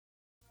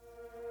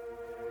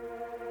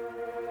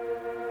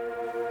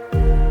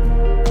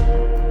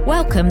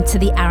Welcome to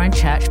the Aaron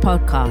Church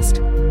podcast,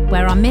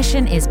 where our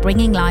mission is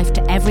bringing life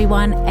to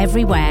everyone,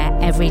 everywhere,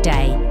 every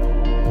day.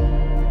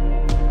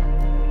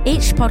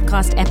 Each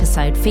podcast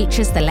episode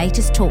features the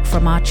latest talk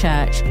from our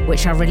church,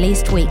 which are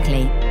released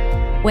weekly.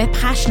 We're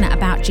passionate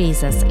about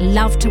Jesus,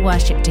 love to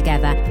worship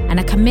together, and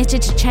are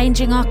committed to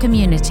changing our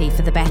community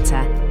for the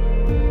better.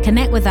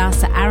 Connect with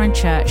us at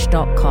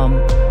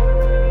aaronchurch.com.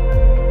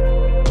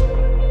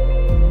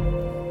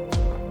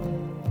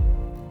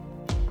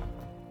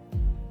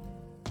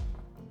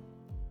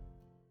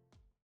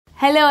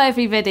 Hello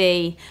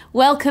everybody,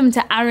 welcome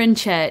to Aaron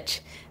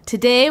Church.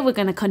 Today we're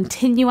going to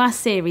continue our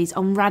series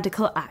on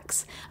Radical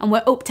Acts, and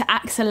we're up to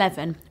Acts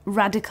 11,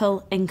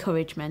 Radical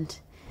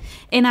Encouragement.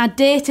 In our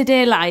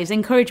day-to-day lives,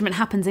 encouragement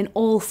happens in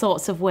all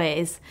sorts of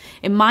ways.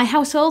 In my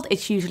household,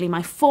 it's usually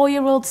my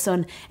 4-year-old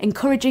son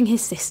encouraging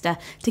his sister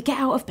to get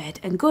out of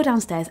bed and go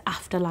downstairs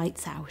after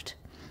lights out,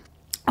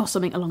 or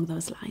something along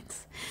those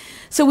lines.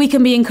 So we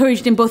can be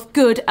encouraged in both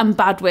good and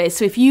bad ways,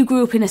 so if you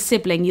grew up in a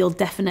sibling, you'll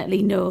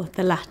definitely know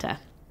the latter.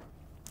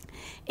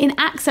 In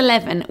Acts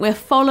 11, we're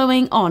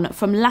following on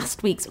from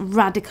last week's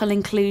radical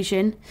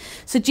inclusion.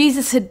 So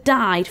Jesus had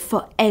died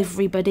for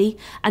everybody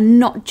and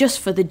not just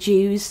for the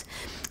Jews,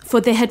 for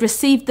they had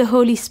received the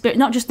Holy Spirit.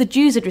 Not just the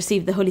Jews had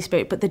received the Holy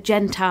Spirit, but the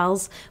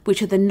Gentiles,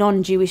 which are the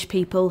non-Jewish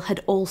people,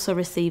 had also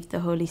received the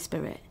Holy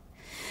Spirit.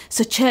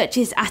 So church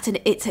is at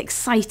its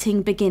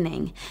exciting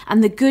beginning,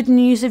 and the good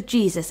news of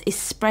Jesus is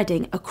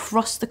spreading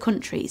across the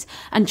countries,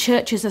 and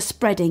churches are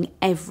spreading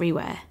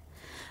everywhere.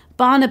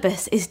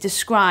 Barnabas is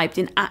described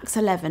in Acts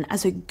 11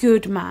 as a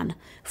good man,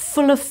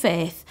 full of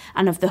faith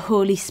and of the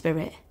Holy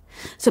Spirit.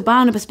 So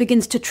Barnabas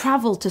begins to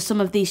travel to some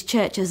of these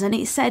churches, and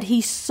it said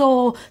he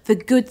saw the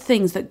good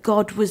things that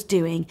God was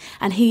doing,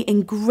 and he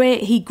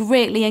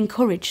greatly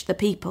encouraged the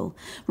people,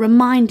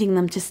 reminding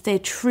them to stay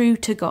true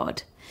to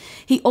God.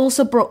 He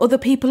also brought other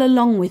people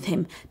along with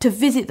him to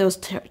visit those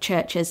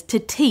churches, to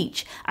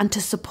teach and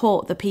to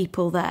support the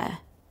people there.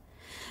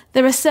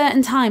 There are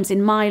certain times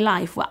in my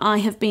life where I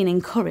have been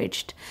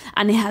encouraged,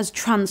 and it has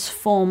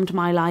transformed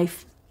my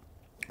life.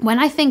 When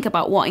I think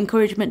about what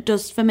encouragement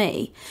does for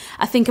me,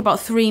 I think about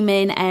 3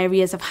 main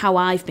areas of how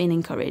I've been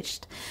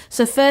encouraged.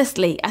 So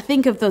firstly, I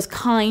think of those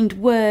kind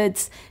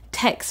words,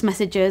 text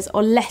messages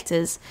or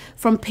letters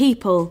from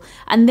people,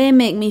 and they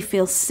make me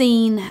feel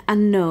seen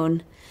and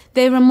known.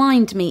 They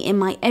remind me in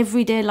my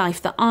everyday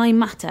life that I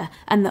matter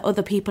and that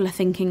other people are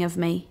thinking of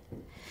me.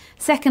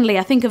 Secondly,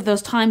 I think of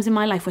those times in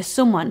my life where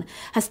someone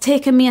has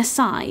taken me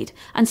aside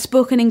and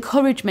spoken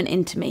encouragement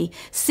into me,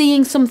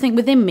 seeing something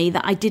within me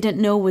that I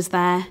didn't know was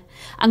there.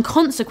 And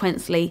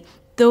consequently,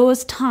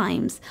 those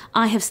times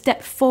I have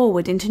stepped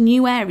forward into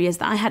new areas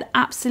that I had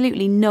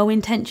absolutely no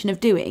intention of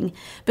doing,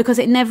 because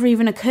it never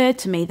even occurred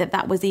to me that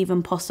that was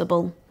even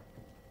possible.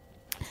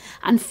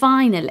 And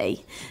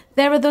finally,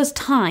 there are those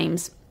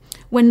times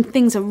when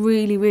things are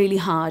really, really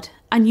hard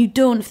and you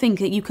don't think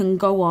that you can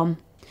go on.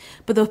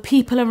 But the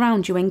people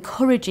around you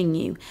encouraging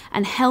you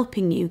and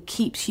helping you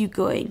keeps you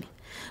going.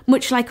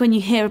 Much like when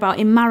you hear about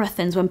in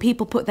marathons when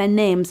people put their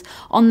names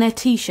on their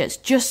t-shirts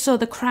just so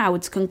the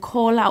crowds can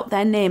call out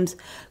their names.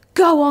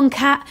 Go on,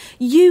 Kat,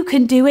 you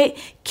can do it,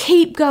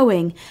 keep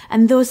going.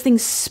 And those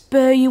things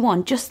spur you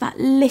on just that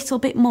little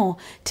bit more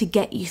to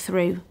get you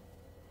through.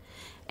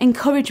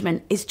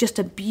 Encouragement is just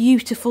a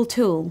beautiful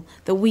tool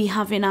that we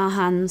have in our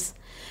hands,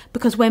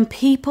 because when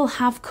people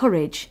have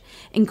courage,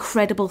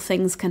 incredible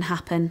things can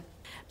happen.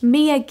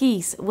 Mia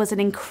Gies was an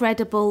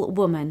incredible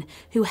woman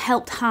who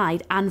helped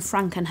hide Anne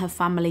Frank and her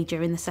family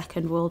during the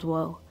Second World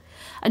War.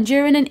 And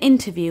during an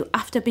interview,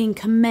 after being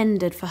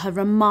commended for her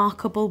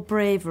remarkable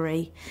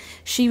bravery,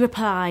 she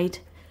replied,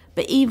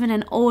 "But even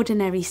an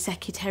ordinary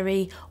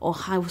secretary or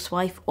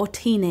housewife or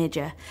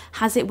teenager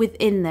has it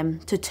within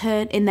them to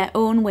turn in their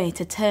own way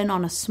to turn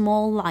on a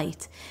small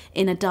light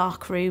in a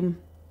dark room."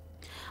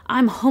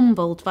 I'm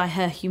humbled by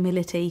her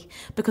humility,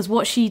 because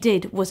what she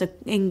did was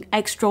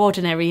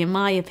extraordinary in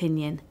my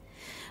opinion.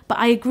 But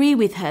I agree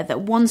with her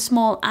that one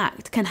small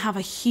act can have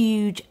a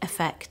huge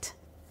effect.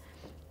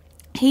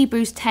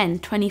 Hebrews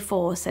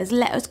 10:24 says,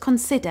 "Let us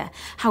consider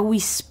how we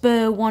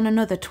spur one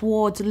another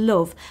towards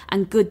love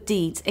and good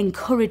deeds,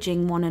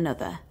 encouraging one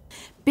another."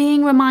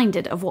 Being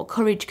reminded of what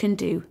courage can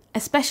do,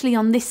 especially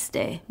on this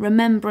day,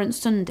 Remembrance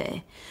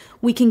Sunday,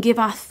 we can give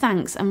our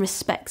thanks and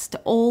respects to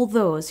all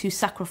those who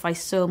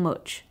sacrificed so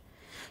much.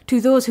 To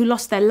those who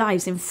lost their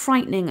lives in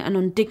frightening and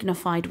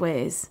undignified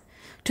ways.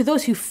 To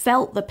those who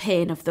felt the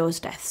pain of those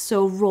deaths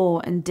so raw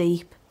and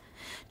deep.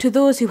 To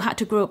those who had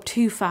to grow up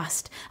too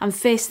fast and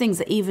face things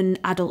that even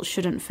adults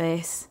shouldn't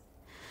face.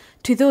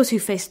 To those who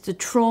faced the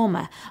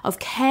trauma of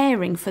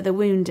caring for the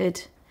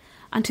wounded.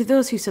 And to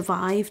those who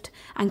survived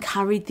and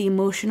carried the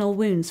emotional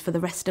wounds for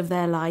the rest of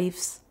their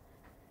lives.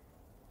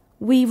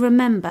 We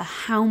remember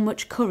how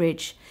much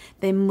courage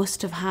they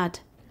must have had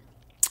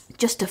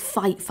just to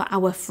fight for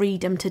our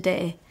freedom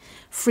today,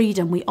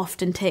 freedom we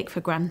often take for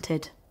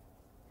granted.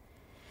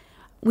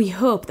 We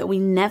hope that we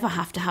never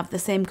have to have the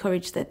same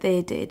courage that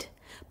they did,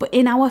 But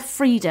in our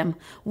freedom,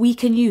 we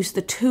can use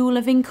the tool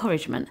of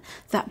encouragement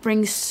that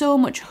brings so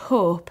much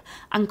hope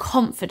and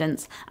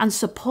confidence and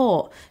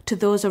support to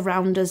those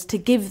around us to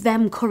give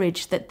them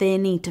courage that they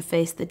need to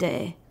face the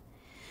day.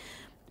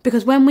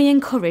 Because when we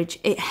encourage,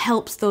 it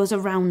helps those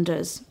around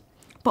us.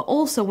 But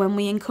also when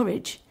we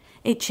encourage,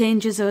 it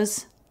changes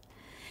us.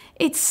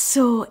 It's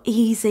so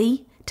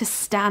easy to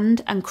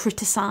stand and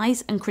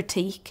criticise and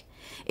critique.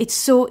 It's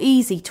so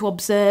easy to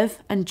observe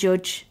and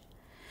judge.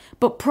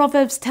 But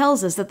Proverbs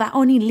tells us that that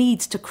only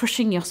leads to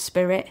crushing your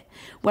spirit,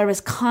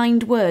 whereas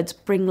kind words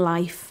bring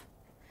life.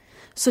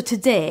 So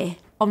today,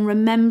 on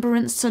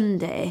Remembrance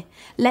Sunday,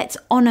 let's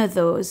honour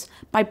those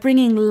by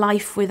bringing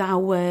life with our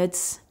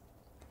words.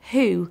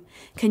 Who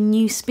can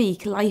you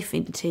speak life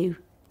into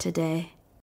today?